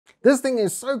This thing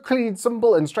is so clean,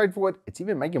 simple, and straightforward, it's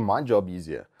even making my job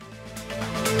easier.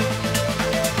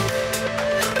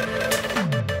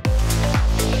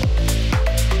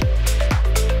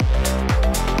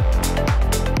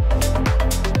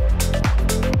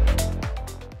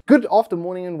 Good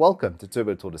afternoon and welcome to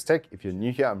Turbo Tortoise Tech. If you're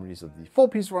new here, I'm Reese of the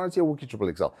 4-piece variety of Wooks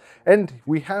XXL. And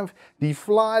we have the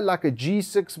fly like a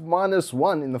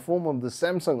G6-1 in the form of the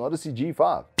Samsung Odyssey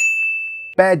G5.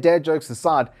 Bad dad jokes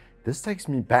aside, this takes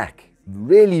me back,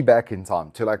 really back in time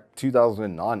to like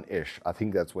 2009-ish. I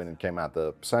think that's when it came out,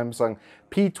 the Samsung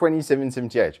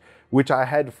P2770H, which I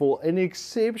had for an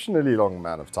exceptionally long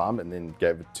amount of time and then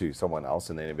gave it to someone else,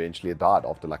 and then eventually it died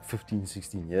after like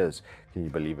 15-16 years. Can you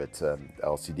believe it?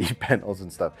 LCD panels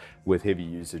and stuff with heavy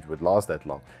usage would last that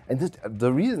long. And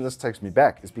the reason this takes me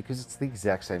back is because it's the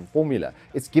exact same formula.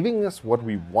 It's giving us what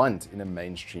we want in a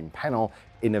mainstream panel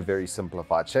in a very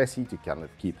simplified chassis to kind of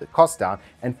keep the cost down,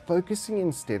 and focusing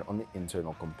instead on the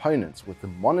internal components, with the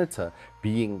monitor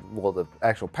being, well, the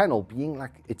actual panel being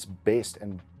like its best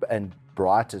and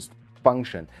brightest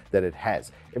function that it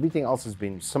has. Everything else has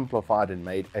been simplified and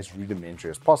made as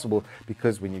rudimentary as possible,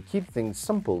 because when you keep things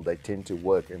simple, they tend to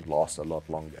work and last a lot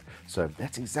longer. So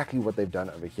that's exactly what they've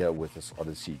done over here with this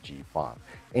Odyssey G5.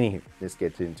 Anywho, let's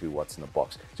get into what's in the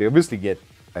box. So you obviously get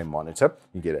a monitor,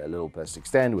 you get a little plastic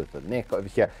stand with the neck over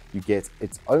here, you get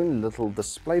its own little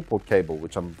DisplayPort cable,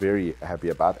 which I'm very happy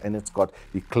about, and it's got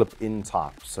the clip-in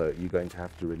type, so you're going to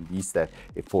have to release that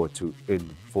for it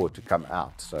to come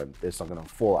out, so it's not going to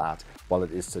fall out while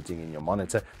it is sitting in your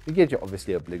monitor. You get your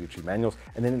obviously obligatory manuals,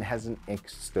 and then it has an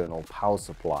external power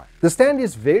supply. The stand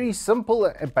is very simple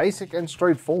and basic and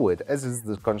straightforward, as is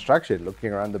the construction.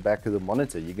 Looking around the back of the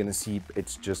monitor, you're going to see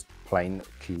it's just plain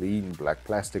clean black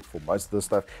plastic for most of the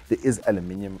stuff. There is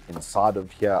aluminium inside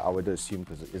of here, I would assume,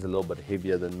 because it is a little bit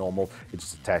heavier than normal. It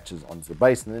just attaches onto the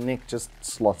base, and the neck just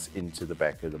slots into the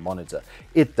back of the monitor.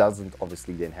 It doesn't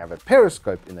obviously then have a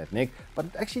periscope in that neck, but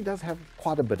it actually does have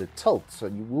quite a bit of tilt, so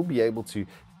you will be able to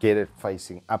get it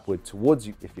facing upward towards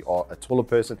you if you are a taller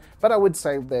person. But I would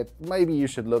say that maybe you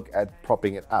should look at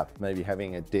propping it up, maybe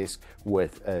having a desk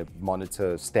with a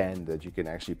monitor stand that you can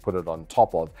actually put it on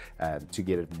top of to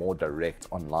get it more direct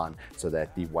online, so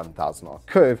that the 1000R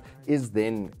curve is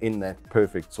then in that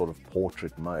perfect sort of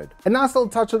portrait mode. A nice little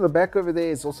touch on the back over there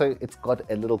is also it's got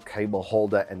a little cable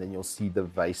holder, and then you'll see the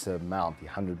VESA mount, the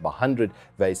 100x100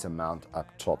 VESA mount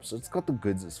up top. So it's got the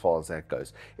goods as far as that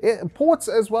goes. Ports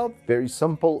as well, very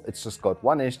simple. It's just got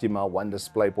one HDMI, one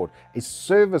DisplayPort, a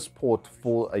service port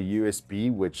for a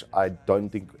USB, which I don't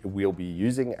think we'll be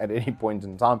using at any point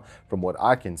in time from what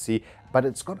I can see, but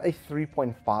it's got a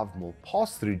 3.5mm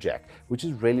pass-through jack, which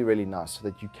is really, really nice, so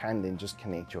that you can then just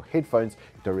connect your headphones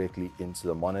directly into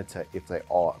the monitor. If they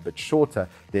are a bit shorter,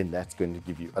 then that's going to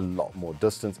give you a lot more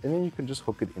distance, and then you can just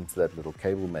hook it into that little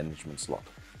cable management slot.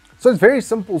 So it's very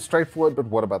simple, straightforward, but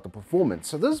what about the performance?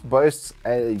 So this boasts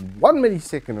a 1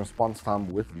 millisecond response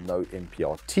time with no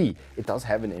MPRT. It does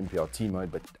have an MPRT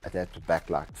mode, but that's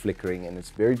backlight flickering, and it's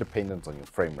very dependent on your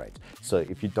frame rate. So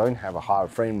if you don't have a higher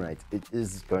frame rate, it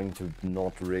is going to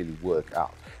not really work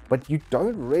out. But you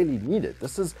don't really need it.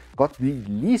 This has got the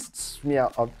least smear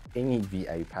of any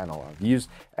VA panel I've used,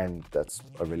 and that's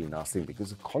a really nice thing, because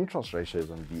the contrast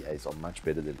ratios on VAs are much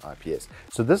better than IPS.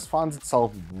 So this finds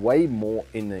itself way more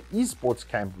in the esports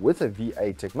camp with a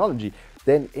VA technology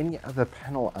than any other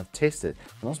panel I've tested.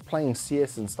 When I was playing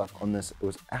CS and stuff on this, it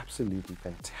was absolutely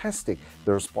fantastic,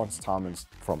 the response time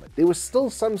from it. There was still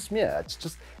some smear, it's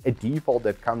just a default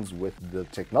that comes with the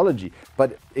technology,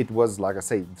 but it was, like I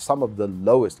say, some of the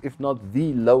lowest, if not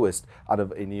the lowest, out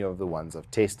of any of the ones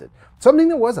I've tested. Something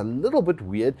that was a little bit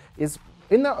weird is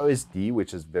in the OSD,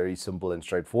 which is very simple and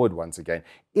straightforward once again,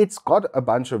 it's got a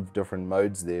bunch of different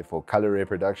modes there for color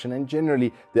reproduction, and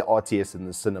generally the RTS and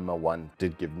the cinema one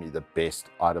did give me the best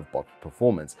out-of-box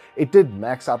performance. It did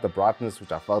max out the brightness,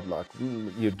 which I felt like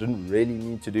you didn't really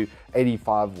need to do.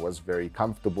 85 was very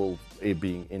comfortable, it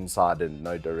being inside and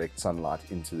no direct sunlight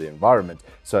into the environment.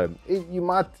 So you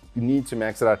might need to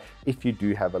max it out if you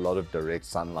do have a lot of direct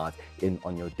sunlight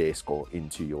on your desk or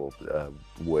into your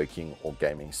working or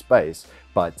gaming space.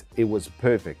 But it was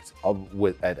perfect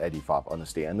at 85,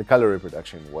 honestly, and the color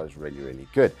reproduction was really, really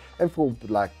good. And for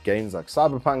like games like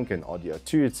Cyberpunk and Audio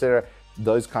 2, etc.,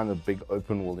 those kind of big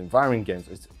open world environment games,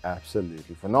 it's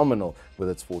absolutely phenomenal with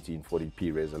its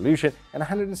 1440p resolution and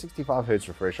 165Hz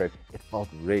refresh rate. It felt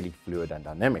really fluid and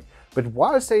dynamic. But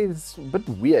why I say it's a bit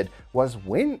weird was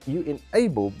when you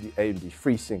enable the AMD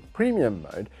FreeSync Premium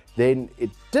mode, then it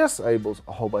disables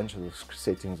a whole bunch of the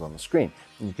settings on the screen.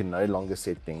 And you can no longer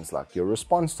set things like your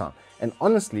response time. And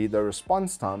honestly, the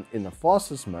response time in the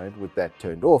fastest mode with that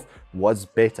turned off was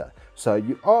better. So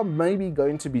you are maybe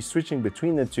going to be switching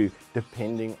between the two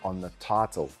depending on the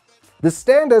title. The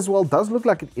stand as well does look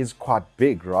like it is quite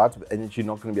big, right? And you're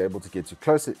not going to be able to get too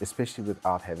close, especially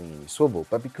without having any swivel.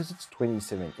 But because it's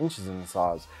 27 inches in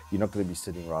size, you're not going to be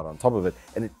sitting right on top of it.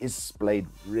 And it is splayed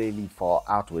really far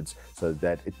outwards so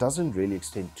that it doesn't really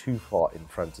extend too far in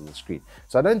front of the screen.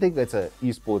 So I don't think that's an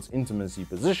esports intimacy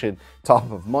position type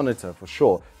of monitor for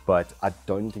sure. But I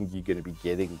don't think you're going to be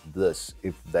getting this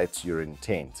if that's your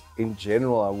intent. In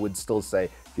general, I would still say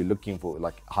if you're looking for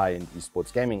like high-end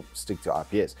esports gaming, stick to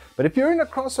IPS. But if you're in a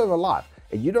crossover life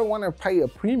and you don't want to pay a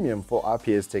premium for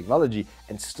IPS technology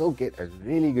and still get a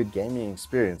really good gaming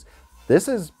experience, this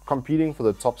is competing for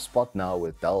the top spot now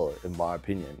with Dell, in my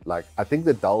opinion. Like, I think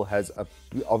that Dell has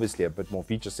obviously a bit more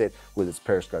feature set with its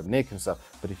periscope neck and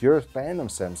stuff. But if you're a fan of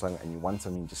Samsung and you want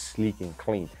something just sleek and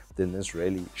clean, then this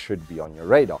really should be on your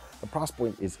radar. The price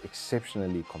point is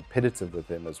exceptionally competitive with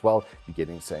them as well. You're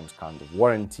getting the same kind of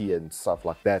warranty and stuff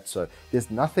like that. So there's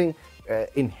nothing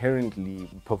inherently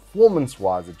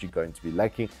performance-wise that you're going to be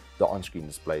lacking. The on-screen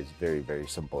display is very, very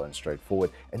simple and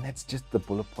straightforward. And that's just the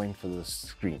bullet point for this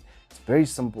screen. It's very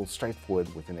simple,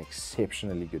 straightforward with an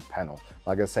exceptionally good panel.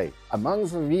 Like I say,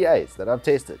 amongst the VAs that I've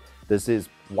tested, this is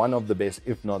one of the best,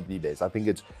 if not the best. I think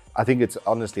it's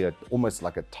honestly almost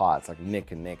like a tie. It's like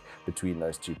neck and neck between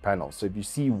those two panels. So if you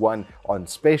see one on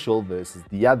special versus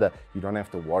the other, you don't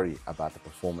have to worry about the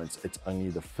performance. It's only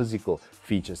the physical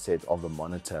feature set of the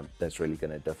monitor that's really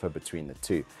going to differ between the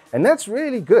two. And that's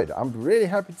really good. I'm really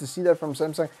happy to see that from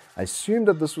Samsung. I assumed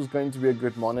that this was going to be a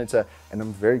good monitor, and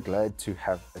I'm very glad to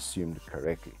have assumed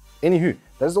correctly. Anywho,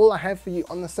 that's all I have for you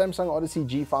on the Samsung Odyssey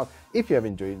G5. If you have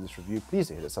enjoyed this review, please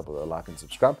hit us up with a like and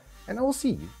subscribe, and I will see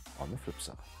you on the flip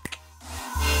side.